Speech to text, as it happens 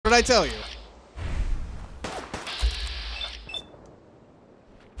did I tell you?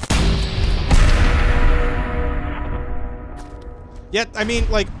 Yeah, I mean,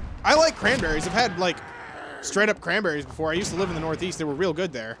 like, I like cranberries. I've had, like, straight up cranberries before. I used to live in the Northeast. They were real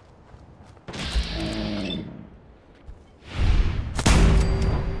good there.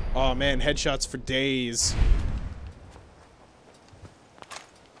 Oh, man, headshots for days.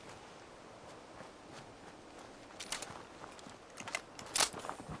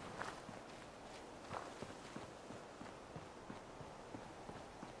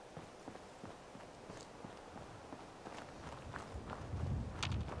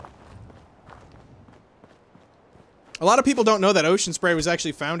 A lot of people don't know that Ocean Spray was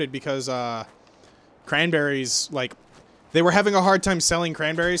actually founded because cranberries, like, they were having a hard time selling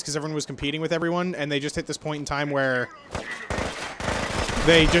cranberries because everyone was competing with everyone, and they just hit this point in time where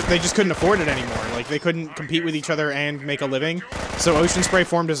they just couldn't afford it anymore. Like, they couldn't compete with each other and make a living, so Ocean Spray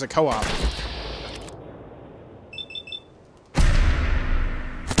formed as a co-op.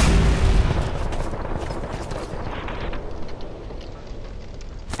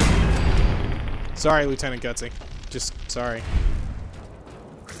 Sorry, Lieutenant Gutsy. Just sorry.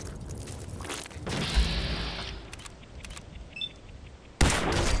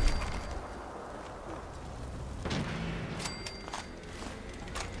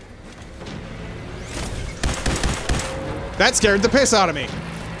 That scared the piss out of me.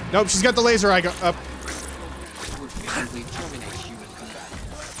 Nope, she's got the laser eye up.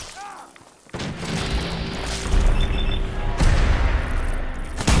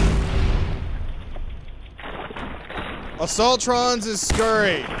 Assaultrons is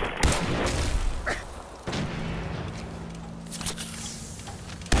scurry.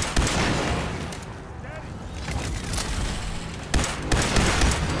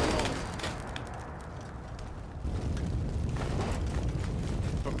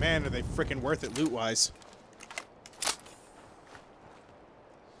 But man, are they freaking worth it loot-wise.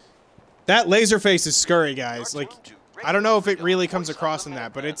 That laser face is scurry, guys. Like, I don't know if it really comes across in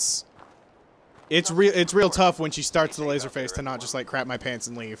that, but it's real tough when she starts the laser face to not just like crap my pants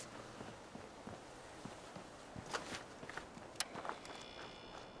and leave.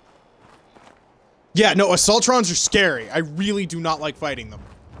 Yeah, no, Assaultrons are scary. I really do not like fighting them.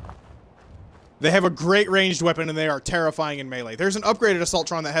 They have a great ranged weapon and they are terrifying in melee. There's an upgraded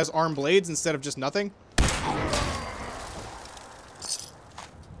Assaultron that has armed blades instead of just nothing. Yeah,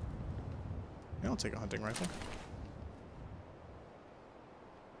 I'll take a hunting rifle.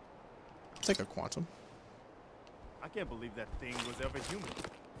 Take a quantum. I can't believe that thing was ever human.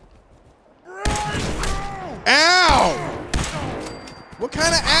 Ow! What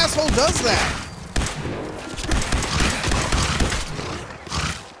kind of asshole does that?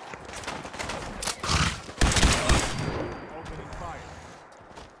 Opening fire.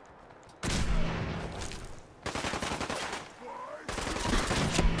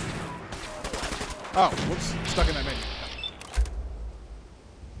 Oh, whoops. Stuck in that menu.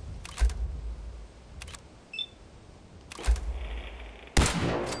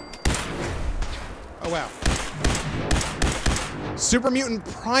 Oh, wow. Super Mutant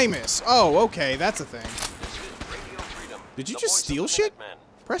Primus. Oh, okay, that's a thing. Did you just steal shit,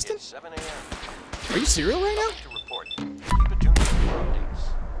 Preston? Are you serial right now?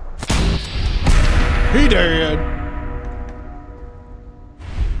 He did.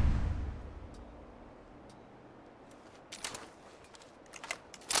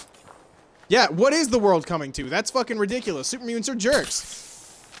 Yeah, what is the world coming to? That's fucking ridiculous. Super Mutants are jerks.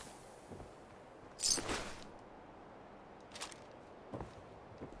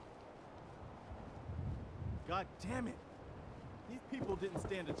 God damn it. These people didn't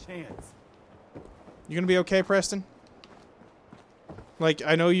stand a chance. You gonna be okay, Preston? Like,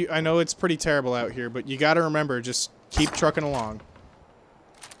 I know it's pretty terrible out here, but you gotta remember, just keep trucking along.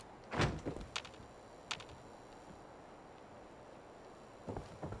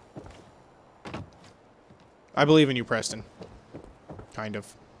 I believe in you, Preston. Kind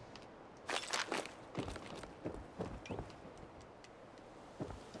of.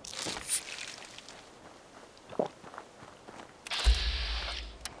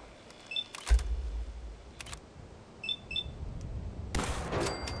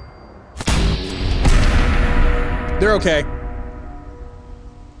 They're okay.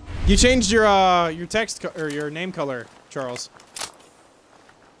 You changed your text or your name color, Charles.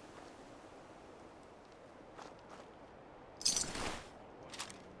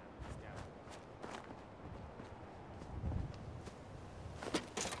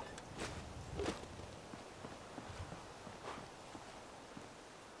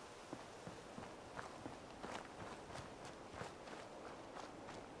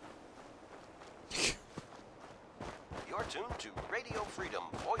 tuned to Radio Freedom,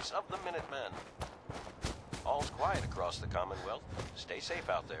 voice of the Minutemen. All's quiet across the Commonwealth. Stay safe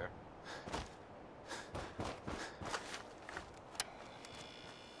out there.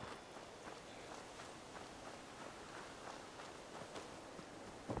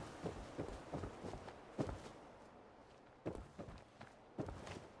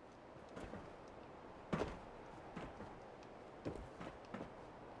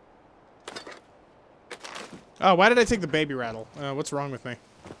 Oh, why did I take the baby rattle? What's wrong with me?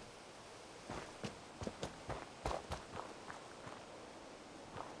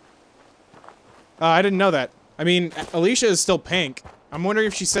 I didn't know that. I mean, Alicia is still pink. I'm wondering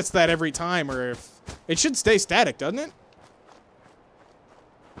if she sets that every time, or if... It should stay static, doesn't it?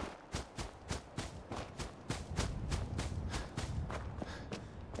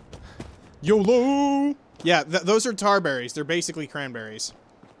 YOLO! Yeah, those are tarberries. They're basically cranberries.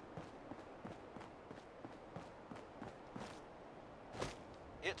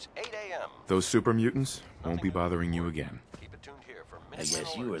 It's 8 a.m. Those super mutants won't be bothering you again. Keep it tuned here for I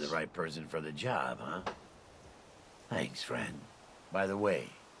guess you were the right person for the job, huh? Thanks, friend. By the way,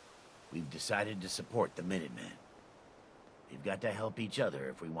 we've decided to support the Minutemen. We've got to help each other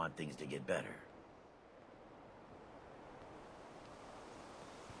if we want things to get better.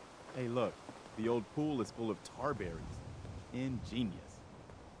 Hey, look. The old pool is full of tarberries. Ingenious.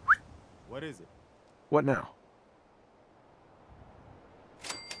 What is it? What now?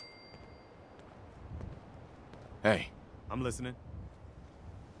 Hey, I'm listening.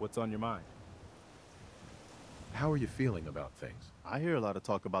 What's on your mind? how are you feeling about things? I hear a lot of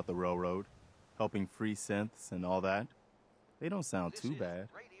talk about the railroad, helping free synths and all that. They don't sound too bad.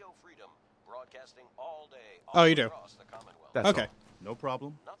 Radio Freedom, broadcasting all day, Oh, you do? across the Commonwealth. That's Okay. all. No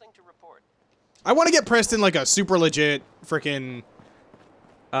problem. Nothing to report. I want to get Preston like a super legit freaking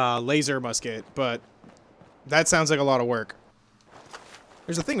laser musket, but that sounds like a lot of work.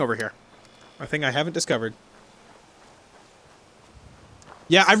 There's a thing over here. A thing I haven't discovered.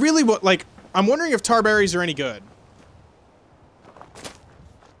 Yeah, I really would like. I'm wondering if tarberries are any good.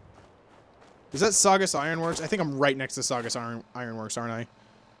 Is that Saugus Ironworks? I think I'm right next to Saugus Ironworks, aren't I?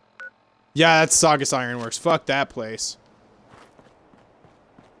 Yeah, that's Saugus Ironworks. Fuck that place.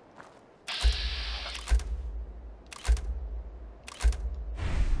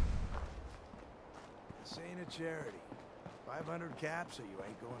 This ain't a charity. 500 caps or you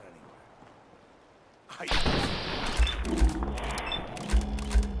ain't going anywhere.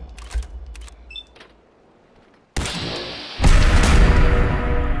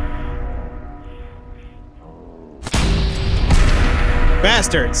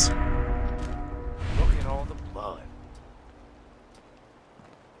 Bastards! Look at all the blood.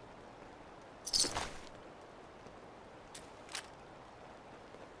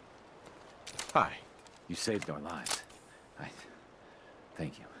 Hi. You saved our lives.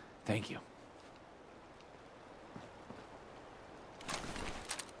 Thank you. Thank you.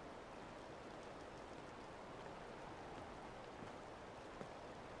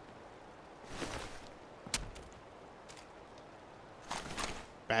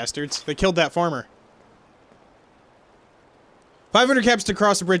 Bastards. They killed that farmer. 500 caps to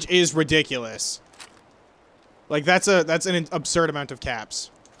cross the bridge is ridiculous. Like, that's an absurd amount of caps.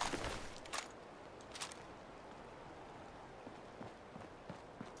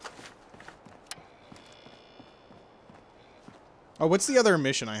 Oh, what's the other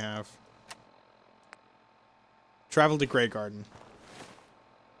mission I have? Travel to Grey Garden.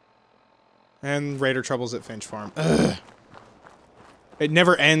 And Raider Troubles at Finch Farm. Ugh. It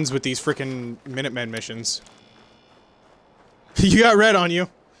never ends with these frickin' Minutemen missions. You got red on you.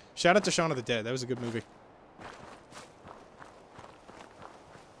 Shout out to Shaun of the Dead. That was a good movie.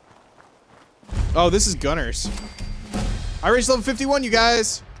 Oh, this is Gunners. I reached level 51, you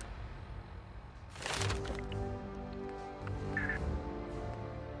guys.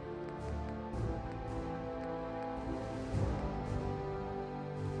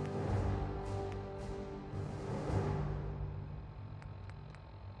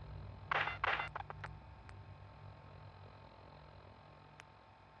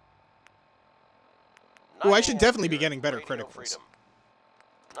 Oh, I should definitely be getting better Radio criticals. Freedom.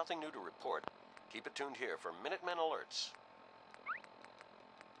 Nothing new to report. Keep it tuned here for Minutemen alerts.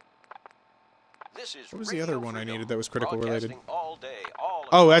 This is What was the Radio other one I Freedom, needed that was critical related? broadcasting all day, all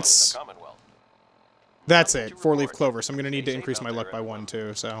Oh, across that's- the Commonwealth. That's Nothing it. to 4-leaf report. clover, so I'm gonna need to Stay increase safe my out luck there, by everyone. 1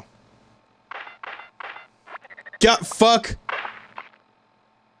 too, so. God, fuck!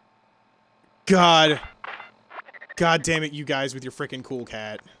 God. God damn it, you guys with your frickin' cool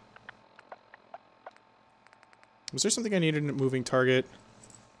cat. Was there something I needed in a moving target?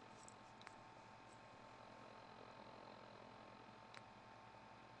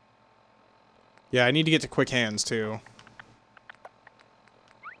 Yeah, I need to get to quick hands, too.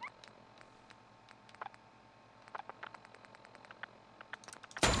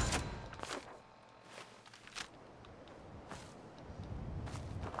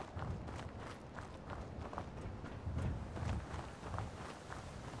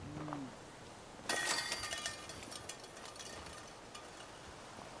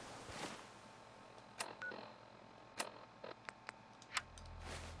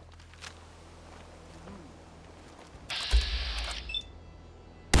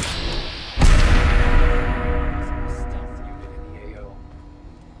 Stealth unit in the AO.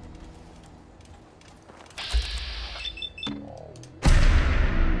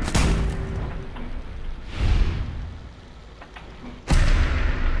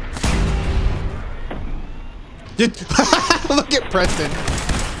 Look at Preston.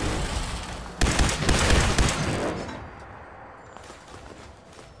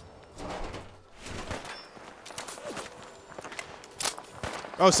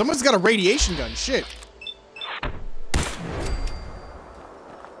 Oh, someone's got a radiation gun. Shit.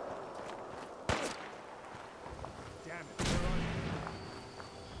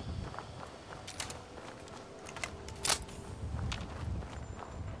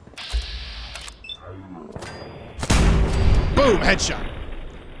 Boom, headshot.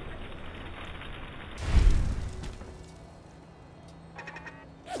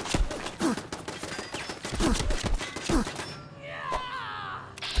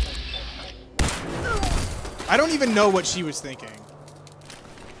 I don't even know what she was thinking.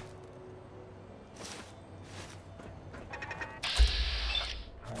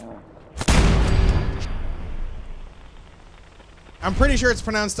 I'm pretty sure it's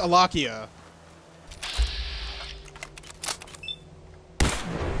pronounced Alakia.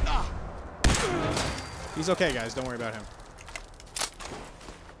 He's okay, guys. Don't worry about him.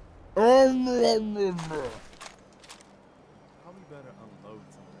 Probably better unload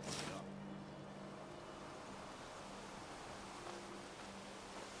some of that stuff.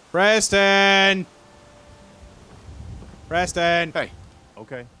 Preston! Preston! Hey,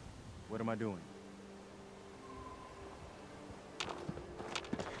 Okay. What am I doing?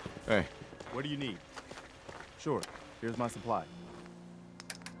 hey. What do you need? Sure. Here's my supply.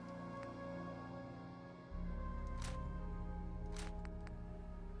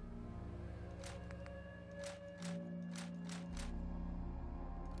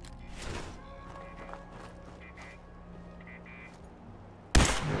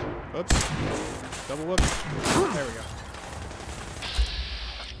 Whoops. Double whoops. There we go.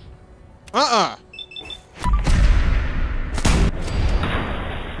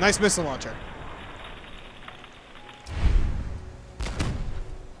 Nice missile launcher.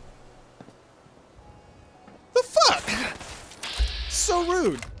 The fuck? So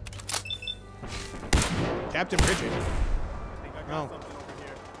rude. Captain Bridget. Oh.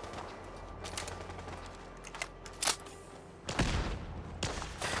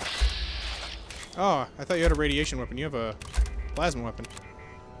 Oh, I thought you had a radiation weapon. You have a plasma weapon.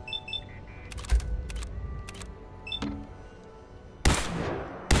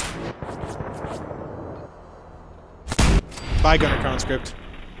 Bye, Gunner Conscript.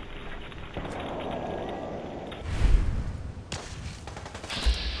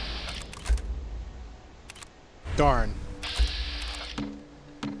 Darn.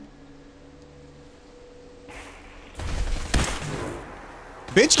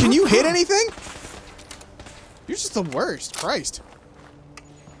 Bitch, can you hit anything? You're just the worst. Christ.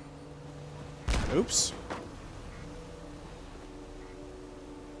 Oops.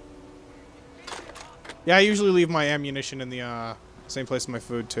 Yeah, I usually leave my ammunition in the same place as my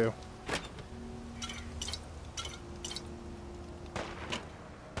food, too.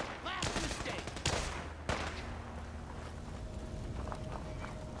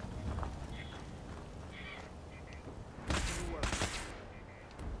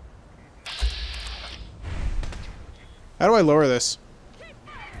 How do I lower this?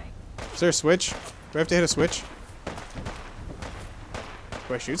 Is there a switch? Do I have to hit a switch?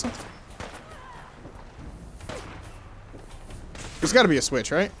 Do I shoot something? There's got to be a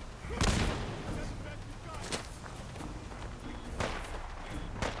switch, right?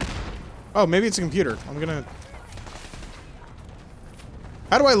 Oh, maybe it's a computer. I'm gonna...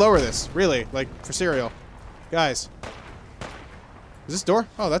 How do I lower this? Really? Like, for cereal. Guys. Is this door?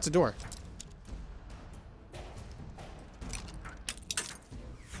 Oh, that's a door.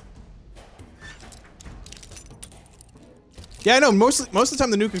 Yeah, I know. Most of the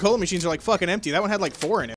time the Nuka-Cola machines are like fucking empty. That one had like 4 in it.